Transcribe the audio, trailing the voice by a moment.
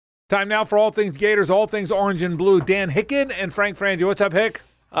Time now for all things Gators, all things orange and blue. Dan Hicken and Frank Frangie. What's up, Hick?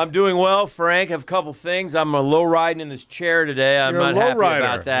 I'm doing well, Frank. I have a couple things. I'm low riding in this chair today. I'm You're not a low happy rider,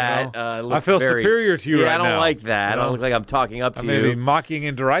 about that. I feel superior to you right now. I don't like that. I don't look like I'm talking up to you. I may be mocking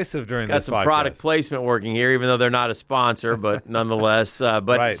and derisive during Got this some podcast. product placement working here, even though they're not a sponsor, but nonetheless.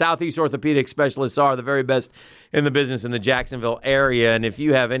 But Southeast Orthopedic Specialists are the very best in the business in the Jacksonville area. And if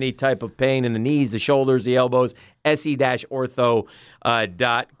you have any type of pain in the knees, the shoulders, the elbows,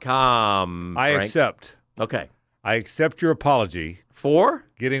 se-ortho.com. I accept. Okay. I accept your apology. For?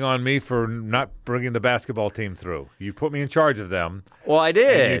 Getting on me for not bringing the basketball team through. You put me in charge of them. Well, I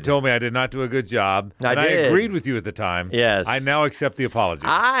did. And you told me I did not do a good job. I did. I agreed with you at the time. Yes. I now accept the apology.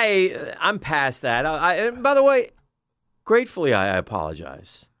 I'm past that. And by the way, gratefully, I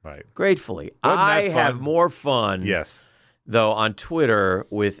apologize. Right. Gratefully. Wasn't that I fun? have more fun. Yes. Though on Twitter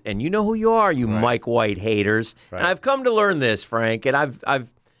with, and you know who you are, you Mike White haters. Right. And I've come to learn this, Frank, and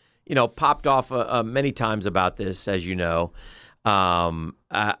I've popped off many times about this, as you know.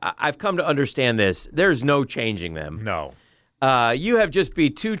 I've come to understand this. There's no changing them. No. You have just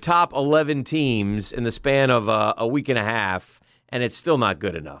beat two top 11 teams in the span of a week and a half, and it's still not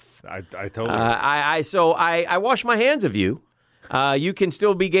good enough. I totally. So I wash my hands of you. You can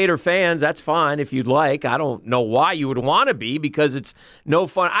still be Gator fans. That's fine if you'd like. I don't know why you would want to be, because it's no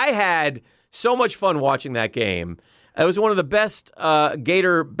fun. I had so much fun watching that game. It was one of the best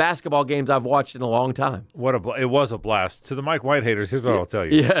Gator basketball games I've watched in a long time. It was a blast. To the Mike White haters, here's what I'll tell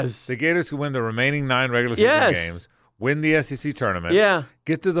you. Yes. The Gators could win the remaining 9 regular season games, win the SEC tournament,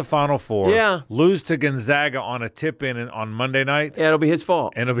 get to the Final Four, lose to Gonzaga on a tip-in on Monday night. Yeah, it'll be his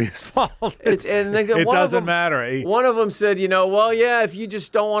fault. And it'll be his fault. It doesn't matter. One of them said, if you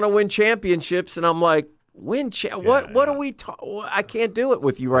just don't want to win championships. And I'm like, what are we I can't do it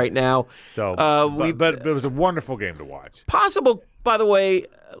with you right now. So, but it was a wonderful game to watch. Possible, by the way,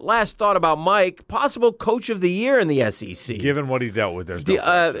 last thought about Mike, possible coach of the year in the SEC. Given what he dealt with, there's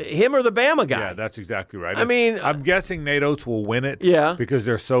him or the Bama guy. Yeah, that's exactly right. I mean, I'm guessing Nate Oates will win it. Yeah, because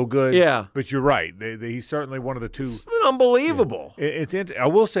they're so good. Yeah, but you're right. He's certainly one of the two. It's been unbelievable. Yeah. I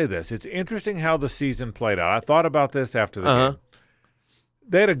will say this: it's interesting how the season played out. I thought about this after the game.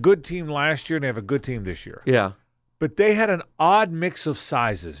 They had a good team last year, and they have a good team this year. Yeah. But they had an odd mix of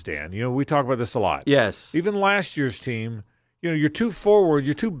sizes, Dan. We talk about this a lot. Yes. Even last year's team, your two forwards,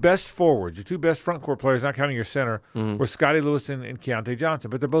 your two best front court players, not counting your center, were Scotty Lewis and Keontae Johnson,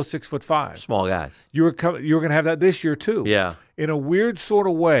 but they're both 6'5". Small guys. You were going to have that this year, too. Yeah. In a weird sort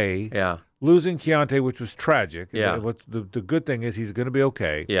of way, losing Keontae, which was tragic. Yeah. The good thing is he's going to be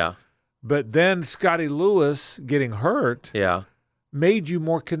okay. Yeah. But then Scotty Lewis getting hurt made you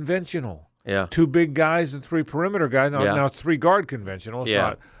more conventional. Yeah. 2 big guys and 3 perimeter guys. Now it's 3 guard conventional. It's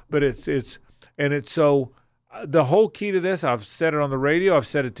not. But it's so the whole key to this, I've said it on the radio, I've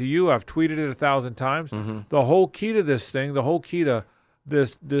said it to you, I've tweeted it 1,000 times. The whole key to this thing, the whole key to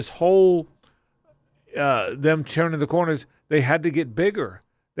this whole them turning the corners, they had to get bigger.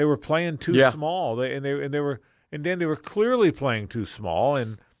 They were playing too small. They were clearly playing too small,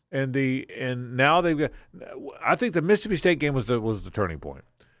 and now they've got. I think the Mississippi State game was the turning point.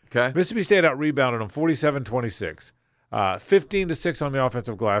 Okay, Mississippi State out-rebounded them 47-26, 15-6 on the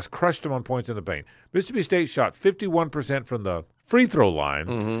offensive glass, crushed them on points in the paint. Mississippi State shot 51% from the free throw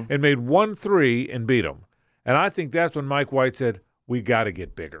line and made 1 3 and beat them. And I think that's when Mike White said, "We got to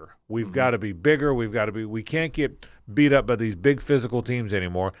get bigger. We've got to be bigger. We can't get beat up by these big physical teams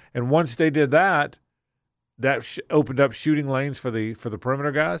anymore." And once they did that, opened up shooting lanes for the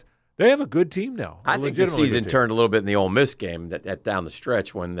perimeter guys. They have a good team now. I think the season turned a little bit in the Ole Miss game that down the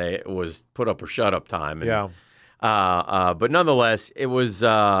stretch when it was put up or shut up time. And, but nonetheless, it was,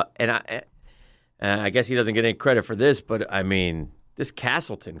 and I guess he doesn't get any credit for this, but I mean, this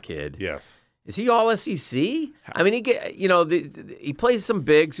Castleton kid. Yes. Is he all SEC? I mean, he plays some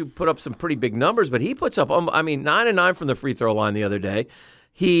bigs who put up some pretty big numbers, but he puts up, 9 and 9 from the free throw line the other day.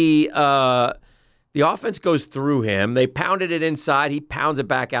 The offense goes through him. They pounded it inside. He pounds it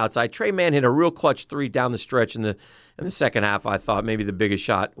back outside. Trey Mann hit a real clutch 3 down the stretch in the second half. I thought maybe one of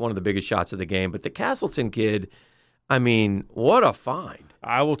the biggest shots of the game. But the Castleton kid, I mean, what a find!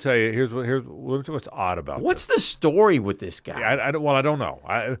 I will tell you. Here's what's odd about. What's the story with this guy? I don't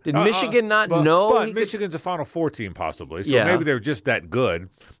know. Did Michigan not know? But Michigan's a Final Four team, possibly. So maybe they were just that good,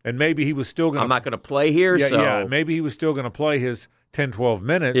 and maybe he was still going. I'm not going to play here. Maybe he was still going to play his 10, 12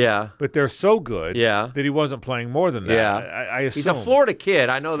 minutes. Yeah. But they're so good that he wasn't playing more than that. Yeah. I assume. He's a Florida kid.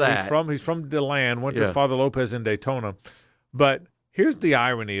 I know that. He's from DeLand, went to Father Lopez in Daytona. But here's the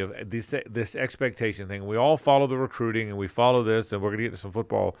irony of this expectation thing. We all follow the recruiting, and we follow this, and we're going to get to some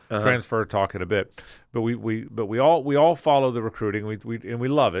football transfer talk in a bit. But we all follow the recruiting, and we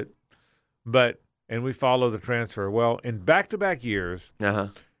love it. and we follow the transfer. Well, in back-to-back years,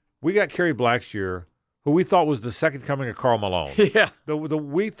 we got Kerry Blackshear, who we thought was the second coming of Karl Malone. Yeah.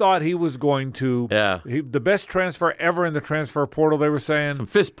 We thought he was going to the best transfer ever in the transfer portal, they were saying. Some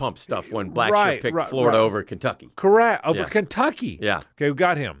fist pump stuff when Blackshear picked Florida over Kentucky. Correct. Over Kentucky. Yeah. Okay, we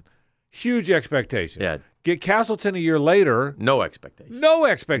got him. Huge expectation. Yeah. Get Castleton a year later. No expectation. No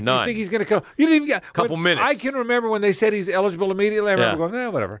expectation. None. You think he's going to come? You didn't even get a couple minutes. I can remember when they said he's eligible immediately. I remember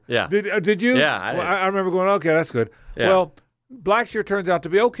going, whatever. Yeah. Did you? Yeah. I remember going, okay, that's good. Yeah. Well, Blackshear turns out to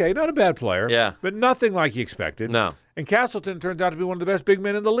be okay, not a bad player. Yeah. But nothing like he expected. No. And Castleton turns out to be one of the best big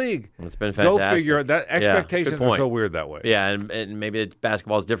men in the league. It's been fantastic. Go figure. That expectations are so weird that way. Yeah, and maybe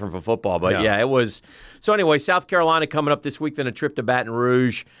basketball is different from football, but it was. So anyway, South Carolina coming up this week, then a trip to Baton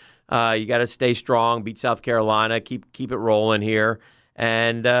Rouge. You got to stay strong, beat South Carolina, keep it rolling here,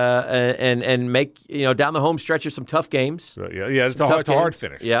 and make down the home stretch of some tough games. It's a hard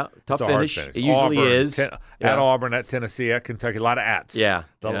finish. Yeah, tough finish. It usually Auburn, is at Auburn, at Tennessee, at Kentucky, a lot of ats. Yeah,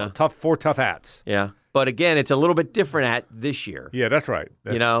 four tough ats. Yeah, but again, it's a little bit different at this year. Yeah, that's right.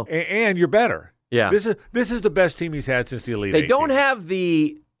 And you're better. Yeah, this is the best team he's had since the Elite Eight. They don't have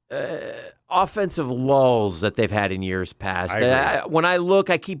the offensive lulls that they've had in years past. When I look,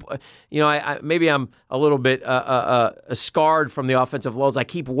 I keep, maybe I'm a little bit scarred from the offensive lulls. I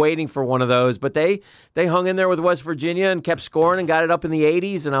keep waiting for one of those, but they hung in there with West Virginia and kept scoring and got it up in the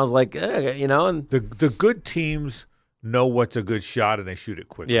 80s, and I was like, And the good teams know what's a good shot and they shoot it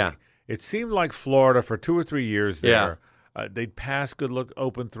quickly. Yeah. It seemed like Florida for 2 or 3 years there. They'd pass good-look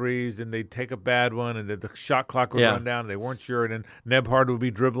open threes, and they'd take a bad one, and the shot clock would run down, and they weren't sure, and then Nebhard would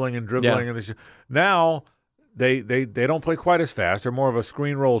be dribbling. And now they don't play quite as fast. They're more of a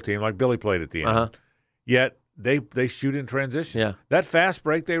screen roll team, like Billy played at the end. Yet they shoot in transition. Yeah. That fast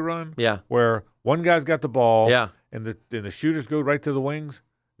break they run, Yeah. where one guy's got the ball, Yeah. and the shooters go right to the wings,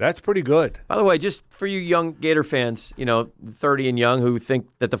 that's pretty good. By the way, just for you young Gator fans, 30 and young who think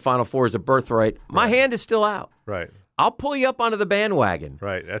that the Final Four is a birthright, my hand is still out. Right. I'll pull you up onto the bandwagon.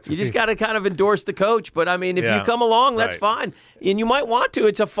 Right. You just got to kind of endorse the coach. But, I mean, if you come along, that's fine. And you might want to.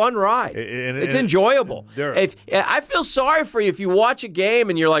 It's a fun ride. It's enjoyable. I feel sorry for you if you watch a game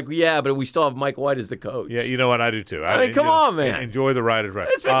and you're like, yeah, but we still have Mike White as the coach. Yeah, you know what? I do, too. I mean, come on, man. Enjoy the ride is right.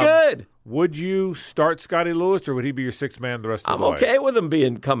 It's been good. Would you start Scotty Lewis, or would he be your sixth man the rest of the way? I'm okay with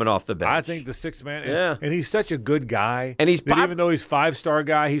him coming off the bench. I think the sixth man. And he's such a good guy. And even though he's 5-star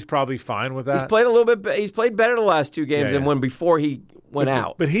guy, he's probably fine with that. He's played a little bit. He's played better the last 2 games than when before he went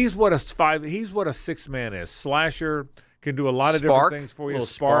out. But he's what a sixth man is. Slasher, can do a lot of different things for you. A little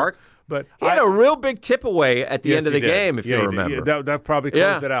spark. But he had a real big tip away at the end of the game, if you remember. Yeah, that probably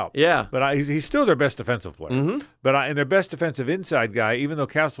closed it out. Yeah. But he's still their best defensive player. Mm-hmm. And their best defensive inside guy, even though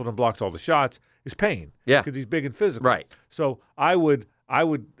Castleton blocks all the shots, is Payne. Yeah. Because he's big and physical. Right. So I would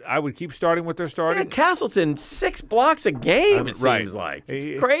keep starting with their starting. Yeah, Castleton 6 blocks a game. It seems like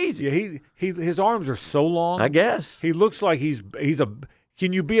it's crazy. Yeah, his arms are so long. I guess he looks like he's a.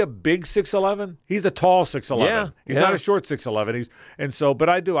 Can you be a big 6'11"? He's a tall 6'11". Yeah, he's not a short 6'11". But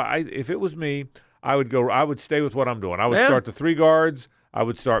I do. If it was me, I would stay with what I'm doing. I would start the 3 guards. I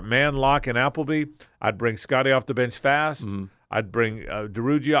would start Man, Locke, and Appleby. I'd bring Scotty off the bench fast. Mm-hmm. I'd bring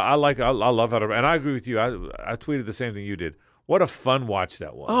DeRuggia. I love how to. And I agree with you. I tweeted the same thing you did. What a fun watch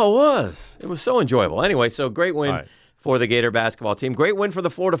that was. Oh, it was. It was so enjoyable. Anyway, so great win for the Gator basketball team. Great win for the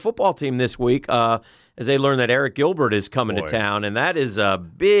Florida football team this week as they learn that Eric Gilbert is coming to town, and that is a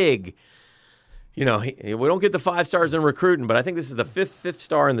big. We don't get the 5 stars in recruiting, but I think this is the fifth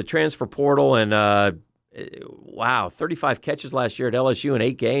star in the transfer portal, and 35 catches last year at LSU in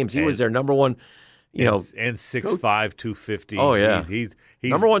 8 games. He was their number one. And 6'5", 250. Oh yeah, he's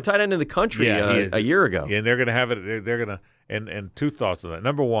number 1 tight end in the country a year ago. Yeah, and they're going to have it. They're going to and 2 thoughts on that.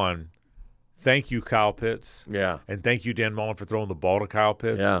 Number 1, thank you, Kyle Pitts. Yeah, and thank you, Dan Mullen, for throwing the ball to Kyle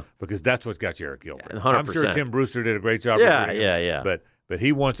Pitts. Yeah, because that's what got you Eric Gilbert. 100%. I'm sure Tim Brewster did a great job. Yeah. But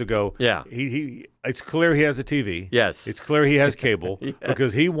he wants to go. Yeah, he. It's clear he has a TV. Yes, it's clear he has cable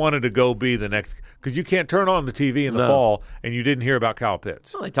because he wanted to go be the next. Because you can't turn on the TV in the fall and you didn't hear about Kyle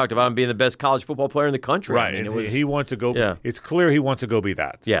Pitts. Well, they talked about him being the best college football player in the country. Right, he wants to go. Yeah. It's clear he wants to go be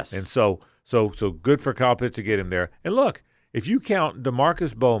that. Yes, and so good for Kyle Pitts to get him there. And look, if you count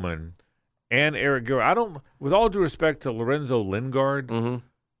DeMarcus Bowman and Eric Gilbert, with all due respect to Lorenzo Lingard,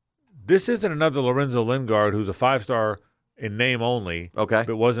 this isn't another Lorenzo Lingard who's a 5-star in name only. Okay,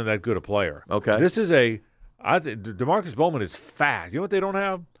 but wasn't that good a player. Okay, this is DeMarcus Bowman is fast. You know what they don't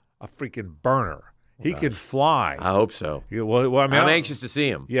have? A freaking burner. He can fly. I hope so. Yeah, well, I mean, I'm anxious to see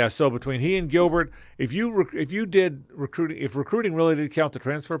him. Yeah, so between he and Gilbert, if you did recruiting, if recruiting really did count the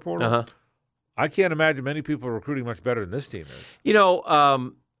transfer portal, I can't imagine many people are recruiting much better than this team is.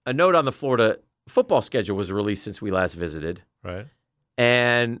 a note on the Florida football schedule was released since we last visited. Right.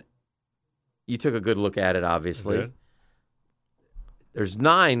 And you took a good look at it, obviously. Okay. There's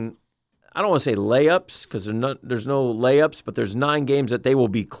 9, I don't want to say layups because there's no layups, but there's 9 games that they will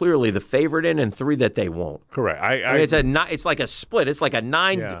be clearly the favorite in and 3 that they won't. Correct. I mean, it's like a split. It's like a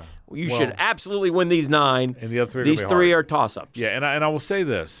 9. Yeah. You should absolutely win these 9. And the other 3 these 3 are toss-ups. Yeah, and I will say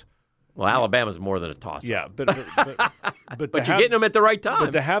this. Well, Alabama's more than a toss-up. Yeah, but but you're getting them at the right time.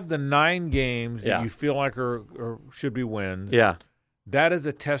 But to have the 9 games that you feel like are should be wins, that is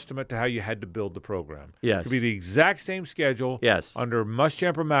a testament to how you had to build the program. Yes. To be the exact same schedule under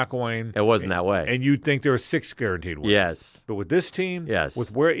Muschamp or McElwain. It wasn't that way. And you'd think there were 6 guaranteed wins. Yes. But with this team,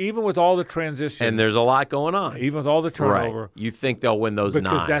 with even with all the transition. And there's a lot going on. Even with all the turnover. Right. You think they'll win those 9.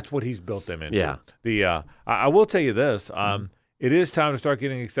 Because that's what he's built them into. Yeah. I will tell you this. It is time to start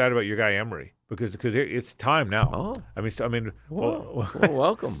getting excited about your guy Emory because it's time now. Oh, I mean, well,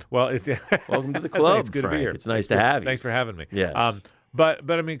 welcome. Well, it's welcome to the club. It's good Frank. to be here. It's nice to have you. Thanks for having me. Yes. But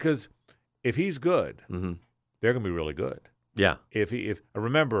I mean, because if he's good, they're going to be really good. Yeah. If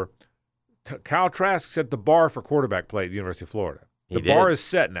remember, Kyle Trask set the bar for quarterback play at the University of Florida. The bar is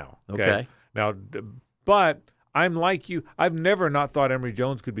set now. Okay. Now, but I'm like you. I've never not thought Emory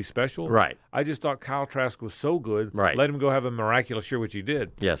Jones could be special. Right. I just thought Kyle Trask was so good. Right. Let him go have a miraculous year, which he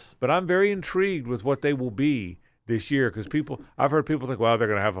did. Yes. But I'm very intrigued with what they will be this year because I've heard people think, well, they're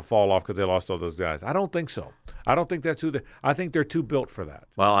going to have a fall off because they lost all those guys. I don't think so. I don't think that's I think they're too built for that.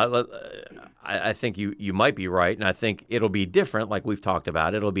 Well, I think you might be right, and I think it'll be different, like we've talked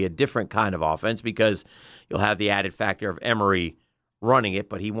about. It'll be a different kind of offense because you'll have the added factor of Emory running it,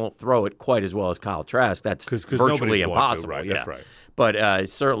 but he won't throw it quite as well as Kyle Trask. That's virtually impossible. Right, yeah. That's right. But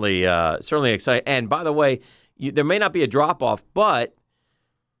certainly exciting. And by the way, there may not be a drop-off, but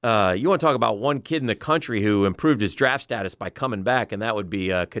you want to talk about one kid in the country who improved his draft status by coming back, and that would be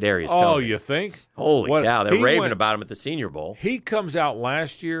Kadarius Toney. Oh, you think? Holy cow. They're raving about him at the Senior Bowl. He comes out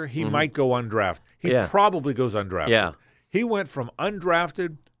last year. He might go undrafted. He probably goes undrafted. Yeah. He went from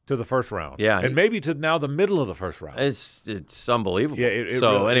undrafted to the first round. Yeah. And maybe to now the middle of the first round. It's unbelievable.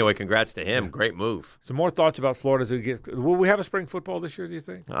 Yeah, anyway, congrats to him. Great move. Some more thoughts about Florida as we get. Will we have a spring football this year, do you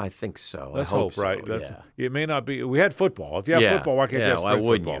think? I think so. Let's hope right? So. It may not be. We had football. If you have football, why can't you have spring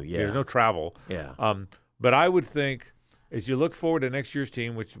football? You? Yeah. There's no travel. Yeah. But I would think as you look forward to next year's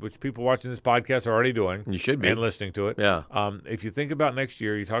team, which people watching this podcast are already doing. You should be. And listening to it. Yeah. If you think about next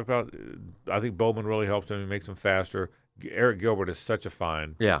year, you talk about, I think Bowman really helps him. He makes him faster. Eric Gilbert is such a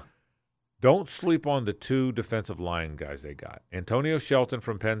find. Yeah. Don't sleep on the 2 defensive line guys they got. Antonio Shelton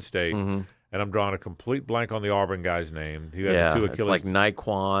from Penn State, and I'm drawing a complete blank on the Auburn guy's name. He had the 2 Achilles. It's like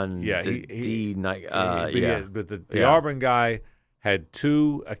Naquan. But the Auburn guy had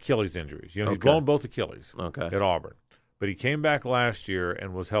 2 Achilles injuries. He's blown both Achilles at Auburn. But he came back last year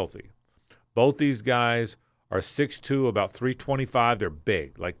and was healthy. Both these guys are 6'2", about 325. They're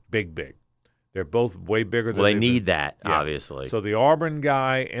big, like big. They're both way bigger than they need that, obviously. So the Auburn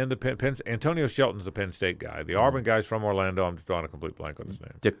guy and the Antonio Shelton's the Penn State guy. The Auburn guy's from Orlando. I'm just drawing a complete blank on his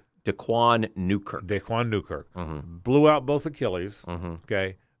name. Daquan Newkirk. Blew out both Achilles,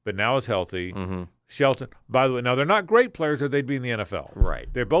 okay, but now is healthy. Shelton, by the way, now they're not great players or they'd be in the NFL.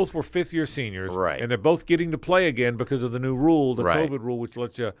 Right. They both were fifth-year seniors. Right. And they're both getting to play again because of the new rule, the COVID rule, which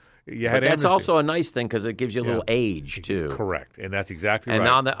lets you had But that's also a nice thing because it gives you a little age, too. Correct. And that's exactly right.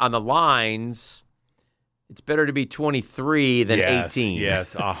 And on the lines, it's better to be 23 than 18.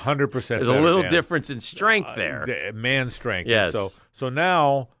 Yes, 100%. There's a little difference in strength there. Man strength. Yes. So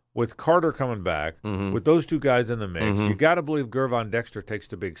now, with Carter coming back, with those two guys in the mix, you got to believe Gervon Dexter takes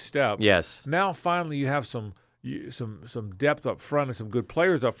the big step. Yes. Now, finally, you have some depth up front and some good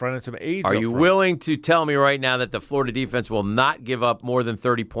players up front and some age Are up you front. willing to tell me right now that the Florida defense will not give up more than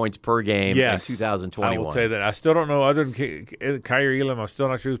 30 points per game in 2021? I will say that. I still don't know, other than Kaiir Elam, I'm still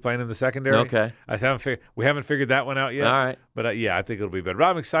not sure who's playing in the secondary. Okay. We haven't figured that one out yet. All right. But, I think it'll be better. But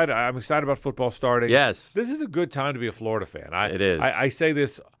I'm excited. I'm excited about football starting. Yes. This is a good time to be a Florida fan. It is. I say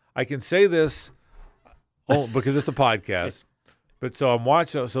this. I can say this because it's a podcast. But so I'm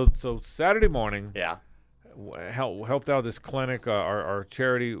watching. So Saturday morning. Yeah. Helped out this clinic. Our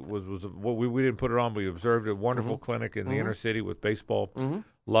charity was what we didn't put it on, but we observed a wonderful clinic in the inner city with baseball.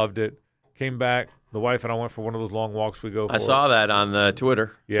 Loved it. Came back. The wife and I went for one of those long walks we go for. I saw that on the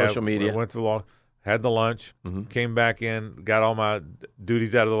Twitter, social media. Went through had the lunch. Came back in. Got all my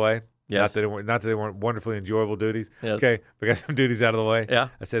duties out of the way. Yes. Not that they weren't wonderfully enjoyable duties. Yes. Okay, but got some duties out of the way. Yeah.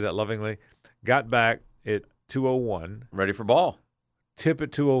 I say that lovingly. Got back at 2:01. Ready for ball. Tip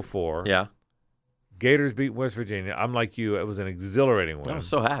at 2:04. Yeah. Gators beat West Virginia. I'm like you. It was an exhilarating win. I was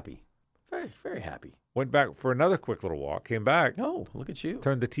so happy. Very, very happy. went back for another quick little walk, came back. Oh, look at you.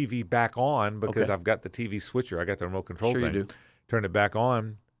 Turned the TV back on because I've got the TV switcher. I got the remote control thing. Sure you do. Turned it back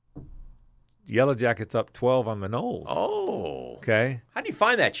on. Yellow Jackets up 12 on the Noles. Oh. Okay. How do you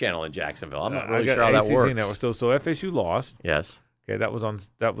find that channel in Jacksonville? I'm not really sure how that works. Network still. So FSU lost. Yes. Okay, that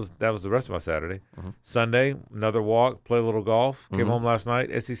was the rest of my Saturday. Sunday, another walk, play a little golf. Came home last night.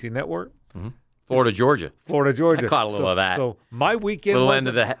 SEC Network. Florida, Georgia. I caught a little of that. So my weekend. End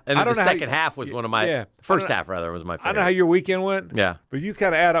of the second half was one of my first half rather was my favorite. I don't know how your weekend went. Yeah, but you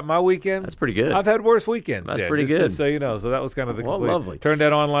kind of add up my weekend. That's pretty good. I've had worse weekends. That's pretty good. Just so you know, so that was kind of the complete. Lovely. Turned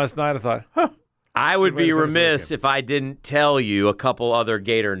that on last night. I thought, I would be remiss if I didn't tell you a couple other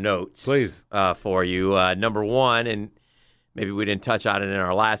Gator notes. Please. For you. Number one, and maybe we didn't touch on it in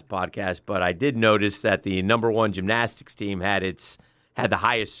our last podcast, but I did notice that the number one gymnastics team had the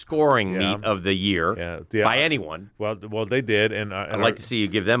highest scoring meet of the year by anyone. Well, they did, and I'd like to see you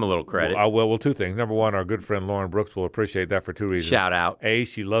give them a little credit. Well, two things. Number one, our good friend Lauren Brooks will appreciate that for two reasons. Shout out. A,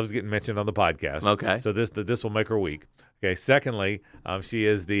 she loves getting mentioned on the podcast. Okay. So this will make her week. Okay. Secondly, she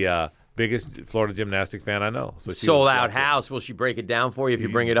is the biggest Florida gymnastic fan I know. So Sold Out House. Will she break it down for you if you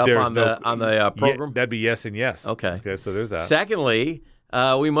bring it up on the program? Yeah, that'd be yes and yes. Okay. So there's that. Secondly,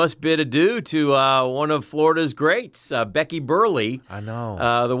 we must bid adieu to one of Florida's greats, Becky Burley. I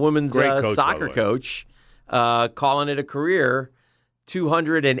know. The women's coach, soccer coach, calling it a career.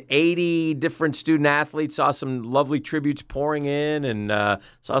 280 different student athletes. Saw some lovely tributes pouring in, and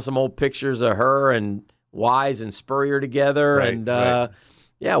saw some old pictures of her and Wise and Spurrier together. Right.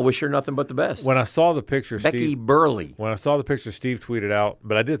 Yeah, wish her nothing but the best. When I saw the picture, Becky Burley. When I saw the picture, Steve tweeted out,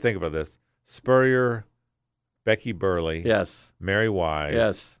 but I did think about this. Spurrier, Becky Burley. Yes. Mary Wise.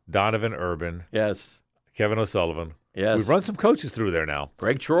 Yes. Donovan Urban. Yes. Kevin O'Sullivan. Yes. We've run some coaches through there now.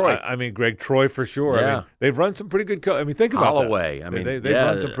 Greg Troy. Greg Troy for sure. Yeah. I mean, they've run some pretty good coaches. I mean, think about Holloway. that. They've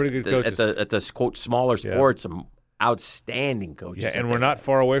run some pretty good coaches. At the quote, smaller sports, some outstanding coaches. Yeah, and we're not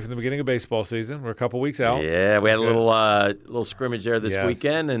far away from the beginning of baseball season. We're a couple weeks out. Yeah, we had a little scrimmage there this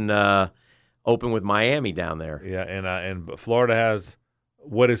weekend, and open with Miami down there. Yeah, and Florida has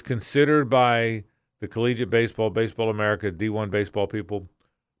what is considered by the collegiate baseball America, D1 baseball people,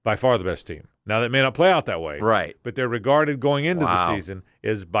 by far the best team. Now, that may not play out that way, right? But they're regarded going into the season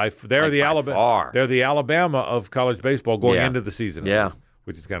as they're the Alabama of college baseball going into the season. Yeah.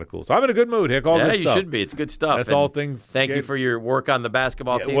 Which is kind of cool. So I'm in a good mood, Hick. All good stuff. Yeah, you should be. It's good stuff. That's all things. Thank you for your work on the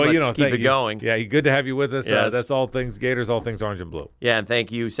basketball team. Well, Let's keep it going. Yeah, good to have you with us. Yes. That's all things Gators, all things orange and blue. Yeah, and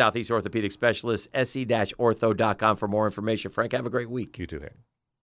thank you, Southeast Orthopedic Specialist, se-ortho.com for more information. Frank, have a great week. You too, Hick.